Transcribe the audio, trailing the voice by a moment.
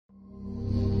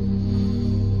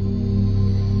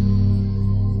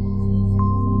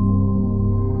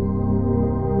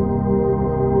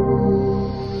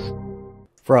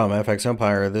From FX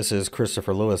Empire, this is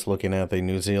Christopher Lewis looking at the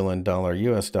New Zealand dollar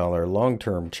US dollar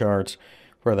long-term charts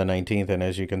for the 19th. And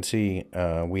as you can see,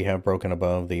 we have broken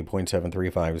above the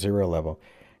 0.7350 level.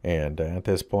 And at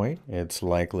this point, it's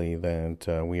likely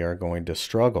that we are going to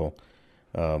struggle,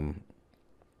 at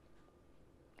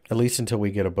least until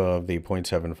we get above the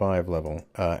 0.75 level.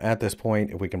 At this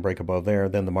point, if we can break above there,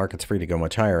 then the market's free to go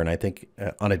much higher. And I think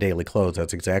on a daily close,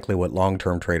 that's exactly what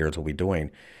long-term traders will be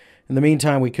doing. In the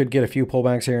meantime, we could get a few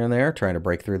pullbacks here and there, trying to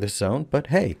break through this zone. But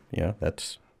hey,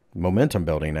 that's momentum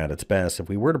building at its best. If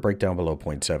we were to break down below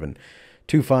 0.7250,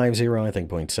 I think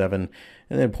 0.7, and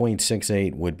then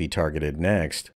 0.68 would be targeted next.